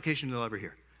 Easiest application you'll ever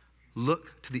hear.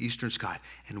 Look to the eastern sky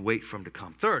and wait for him to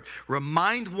come. 3rd,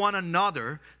 remind one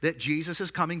another that Jesus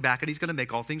is coming back and he's going to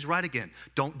make all things right again.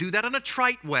 Don't do that in a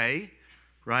trite way,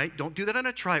 right? Don't do that in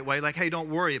a trite way like, hey, don't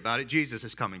worry about it. Jesus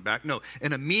is coming back. No,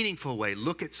 in a meaningful way,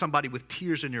 look at somebody with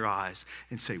tears in your eyes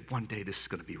and say, one day this is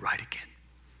going to be right again.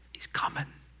 He's coming.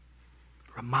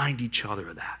 Remind each other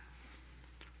of that.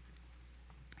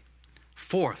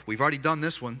 4th, we've already done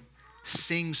this one.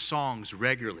 Sing songs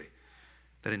regularly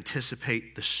that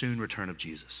anticipate the soon return of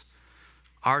Jesus.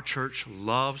 Our church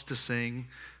loves to sing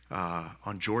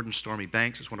on Jordan's Stormy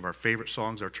Banks. It's one of our favorite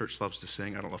songs our church loves to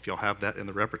sing. I don't know if y'all have that in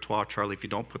the repertoire. Charlie, if you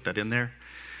don't, put that in there.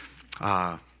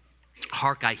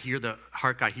 Hark, I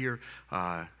hear,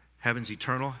 Heaven's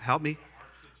Eternal. Help me.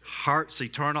 Hearts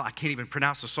Eternal. I can't even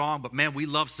pronounce the song, but man, we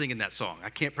love singing that song. I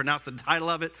can't pronounce the title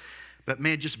of it, but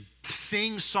man, just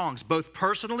sing songs, both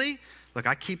personally. Look,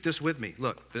 I keep this with me.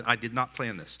 Look, I did not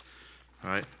plan this. All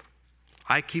right?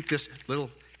 I keep this little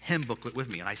hymn booklet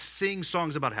with me, and I sing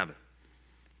songs about heaven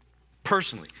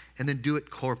personally, and then do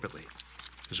it corporately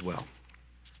as well.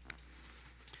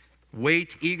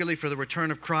 Wait eagerly for the return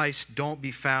of Christ. Don't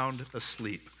be found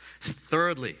asleep.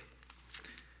 Thirdly,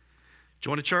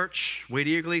 join a church, wait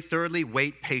eagerly. Thirdly,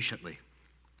 wait patiently.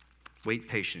 Wait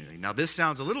patiently. Now, this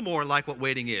sounds a little more like what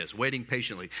waiting is, waiting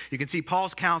patiently. You can see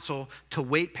Paul's counsel to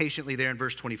wait patiently there in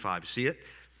verse 25. You see it?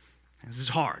 This is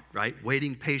hard, right?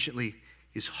 Waiting patiently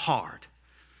is hard.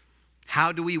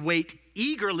 How do we wait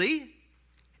eagerly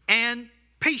and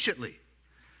patiently?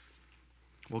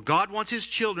 Well, God wants his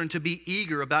children to be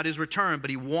eager about his return, but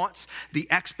he wants the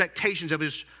expectations of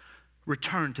his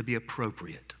return to be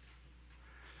appropriate.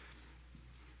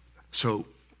 So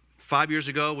 5 years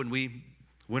ago when we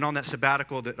went on that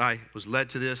sabbatical that I was led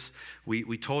to this,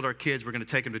 we told our kids we're going to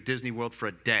take them to Disney World for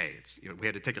a day. We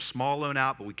had to take a small loan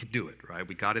out, but we could do it, right?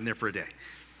 We got in there for a day.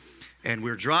 And we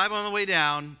were driving on the way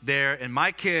down there, and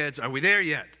my kids, are we there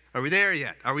yet? Are we there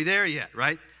yet? Are we there yet,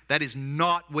 right? That is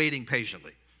not waiting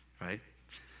patiently, right?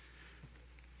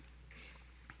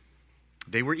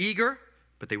 They were eager,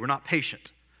 but they were not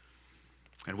patient.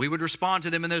 And we would respond to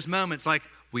them in those moments like,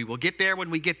 we will get there when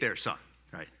we get there, son,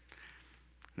 right?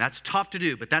 And that's tough to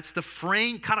do, but that's the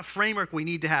kind of framework we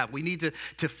need to have. We need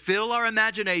to fill our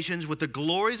imaginations with the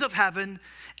glories of heaven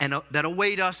and that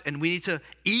await us, and we need to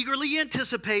eagerly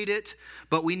anticipate it,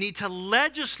 but we need to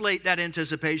legislate that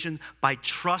anticipation by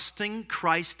trusting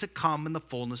Christ to come in the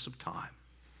fullness of time.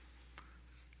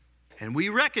 And we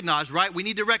recognize, right? We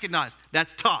need to recognize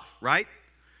that's tough, right?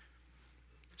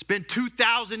 It's been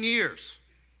 2,000 years.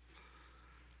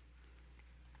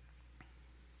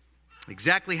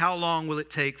 Exactly how long will it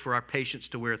take for our patience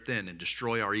to wear thin and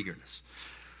destroy our eagerness?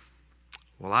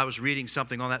 Well, I was reading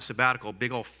something on that sabbatical, a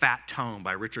big old fat tome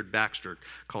by Richard Baxter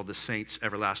called The Saints'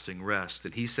 Everlasting Rest.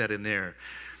 And he said in there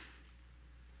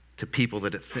to people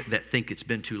that think it's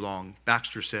been too long,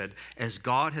 Baxter said, as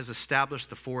God has established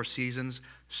the 4 seasons,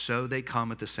 so they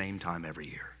come at the same time every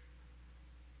year.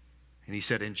 And he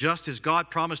said, and just as God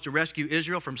promised to rescue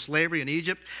Israel from slavery in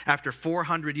Egypt after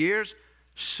 400 years,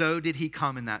 so did he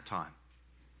come in that time.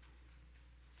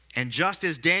 And just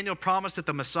as Daniel promised that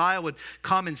the Messiah would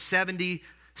come in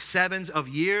 77 of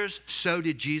years, so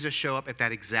did Jesus show up at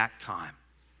that exact time.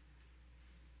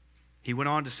 He went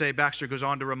on to say, Baxter goes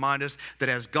on to remind us that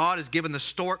as God has given the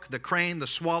stork, the crane, the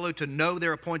swallow to know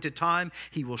their appointed time,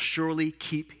 he will surely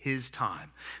keep his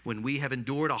time. When we have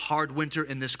endured a hard winter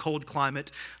in this cold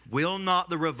climate, will not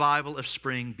the revival of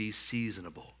spring be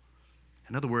seasonable?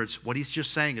 In other words, what he's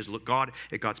just saying is look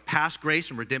at God's past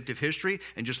grace and redemptive history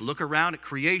and just look around at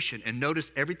creation and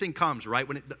notice everything comes right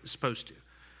when it's supposed to.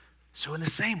 So in the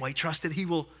same way, trust that he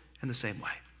will in the same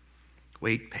way.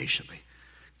 Wait patiently.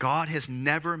 God has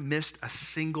never missed a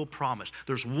single promise.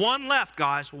 There's one left,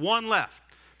 guys, one left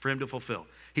for him to fulfill.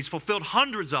 He's fulfilled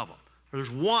hundreds of them. There's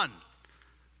one.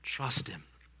 Trust him.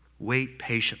 Wait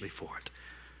patiently for it.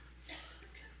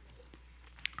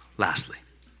 Lastly,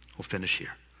 we'll finish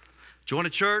here. Join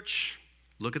a church,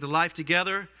 look at the life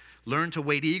together, learn to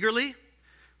wait eagerly.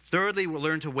 Thirdly, we'll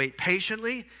learn to wait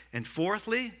patiently. And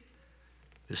fourthly,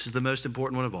 this is the most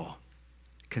important one of all,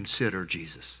 consider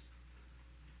Jesus.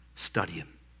 Study him.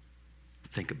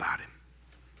 Think about him.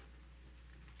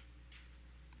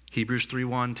 Hebrews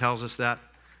 3:1 tells us that.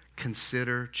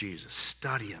 Consider Jesus.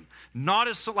 Study him. Not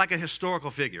as like a historical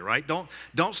figure, right?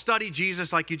 Don't study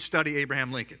Jesus like you'd study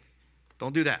Abraham Lincoln.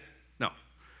 Don't do that. No.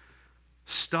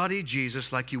 Study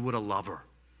Jesus like you would a lover.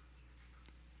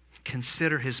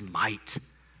 Consider his might.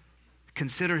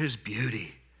 Consider his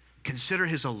beauty. Consider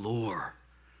his allure.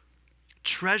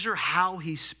 Treasure how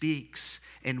he speaks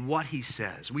and what he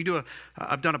says.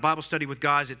 I've done a Bible study with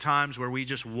guys at times where we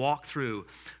just walk through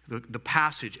the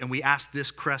passage and we ask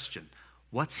this question.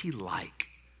 What's he like?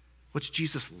 What's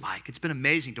Jesus like? It's been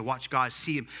amazing to watch guys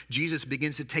see him. Jesus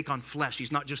begins to take on flesh.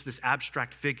 He's not just this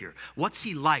abstract figure. What's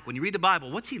he like? When you read the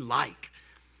Bible, what's he like?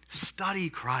 Study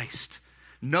Christ.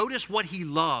 Notice what he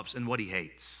loves and what he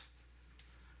hates.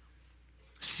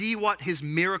 See what his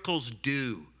miracles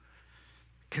do.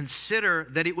 Consider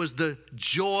that it was the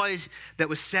joy that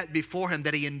was set before him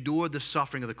that he endured the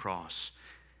suffering of the cross.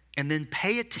 And then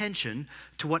pay attention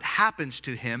to what happens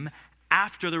to him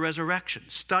after the resurrection.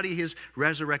 Study his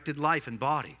resurrected life and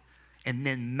body. And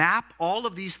then map all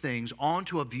of these things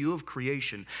onto a view of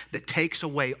creation that takes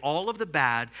away all of the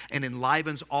bad and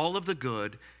enlivens all of the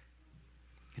good.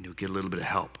 And you'll get a little bit of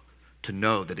help to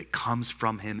know that it comes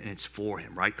from him and it's for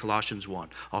him, right? Colossians 1.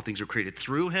 All things are created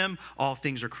through him. All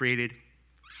things are created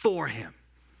for him.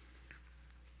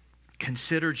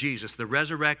 Consider Jesus, the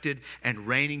resurrected and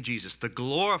reigning Jesus, the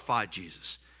glorified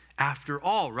Jesus. After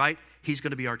all, right, he's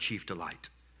going to be our chief delight.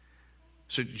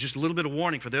 So just a little bit of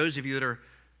warning for those of you that are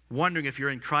wondering if you're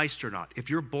in Christ or not.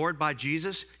 If you're bored by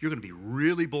Jesus, you're going to be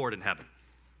really bored in heaven.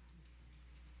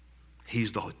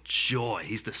 He's the joy.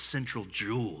 He's the central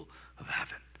jewel of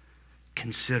heaven.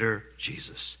 Consider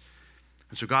Jesus.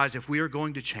 And so, guys, if we are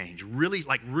going to change,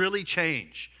 really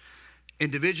change,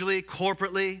 individually,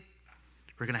 corporately,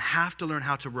 we're going to have to learn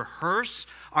how to rehearse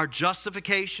our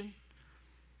justification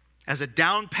as a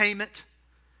down payment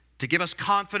to give us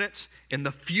confidence in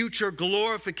the future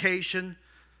glorification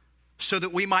so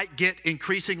that we might get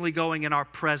increasingly going in our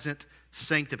present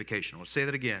sanctification. I'll say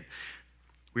that again.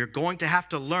 We are going to have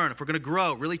to learn, if we're going to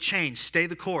grow, really change, stay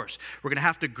the course. We're going to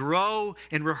have to grow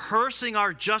in rehearsing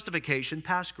our justification,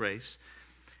 past grace,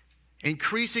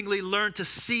 increasingly learn to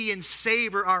see and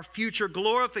savor our future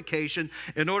glorification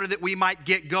in order that we might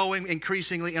get going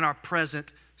increasingly in our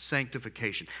present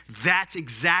sanctification. That's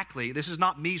exactly, this is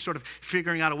not me sort of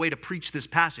figuring out a way to preach this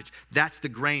passage. That's the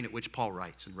grain at which Paul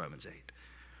writes in Romans 8.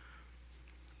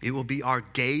 It will be our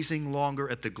gazing longer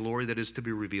at the glory that is to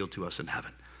be revealed to us in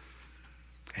heaven.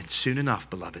 And soon enough,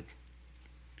 beloved,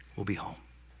 we'll be home.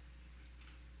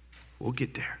 We'll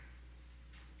get there.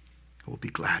 We'll be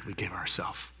glad we gave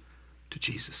ourselves to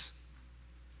Jesus.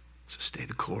 So stay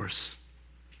the course.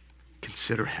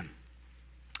 Consider him.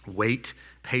 Wait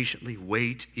patiently,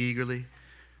 wait eagerly,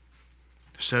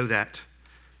 so that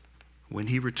when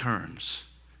he returns,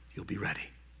 you'll be ready.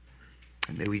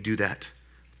 And may we do that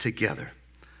together.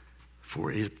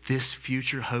 For this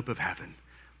future hope of heaven,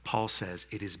 Paul says,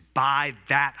 it is by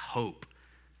that hope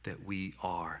that we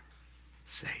are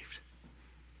saved.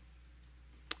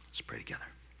 Let's pray together.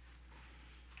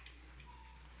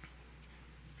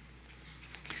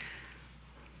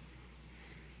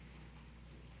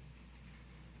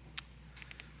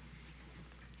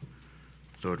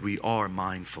 Lord, we are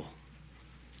mindful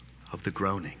of the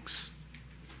groanings.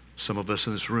 Some of us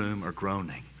in this room are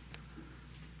groaning.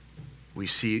 We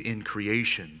see in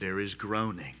creation there is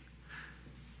groaning.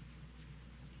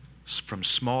 From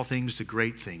small things to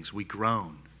great things, we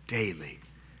groan daily,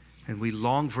 and we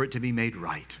long for it to be made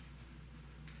right.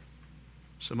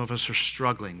 Some of us are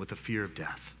struggling with the fear of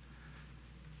death,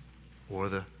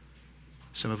 or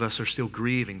some of us are still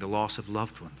grieving the loss of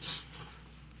loved ones.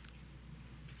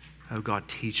 Oh God,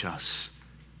 teach us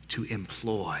to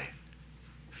employ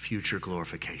future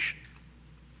glorification.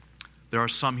 There are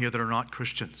some here that are not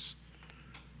Christians.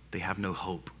 They have no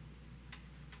hope.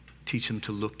 Teach them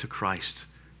to look to Christ,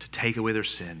 to take away their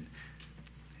sin,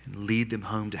 and lead them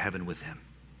home to heaven with him.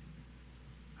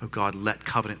 Oh God, let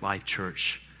Covenant Life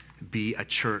Church be a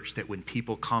church that when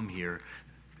people come here,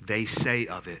 they say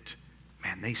of it,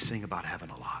 man, they sing about heaven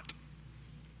a lot.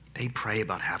 They pray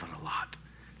about heaven a lot.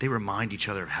 They remind each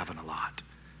other of heaven a lot.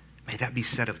 May that be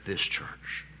said of this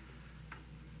church.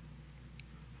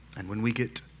 And when we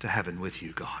get to heaven with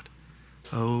you, God,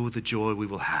 oh, the joy we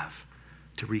will have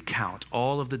to recount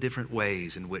all of the different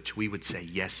ways in which we would say,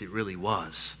 yes, it really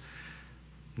was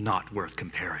not worth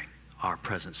comparing our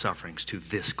present sufferings to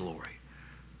this glory.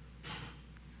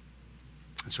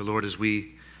 And so, Lord, as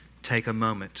we take a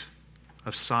moment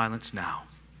of silence now,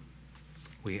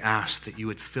 we ask that you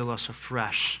would fill us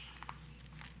afresh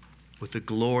with the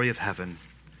glory of heaven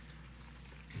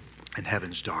and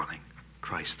heaven's darling,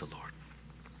 Christ the Lord.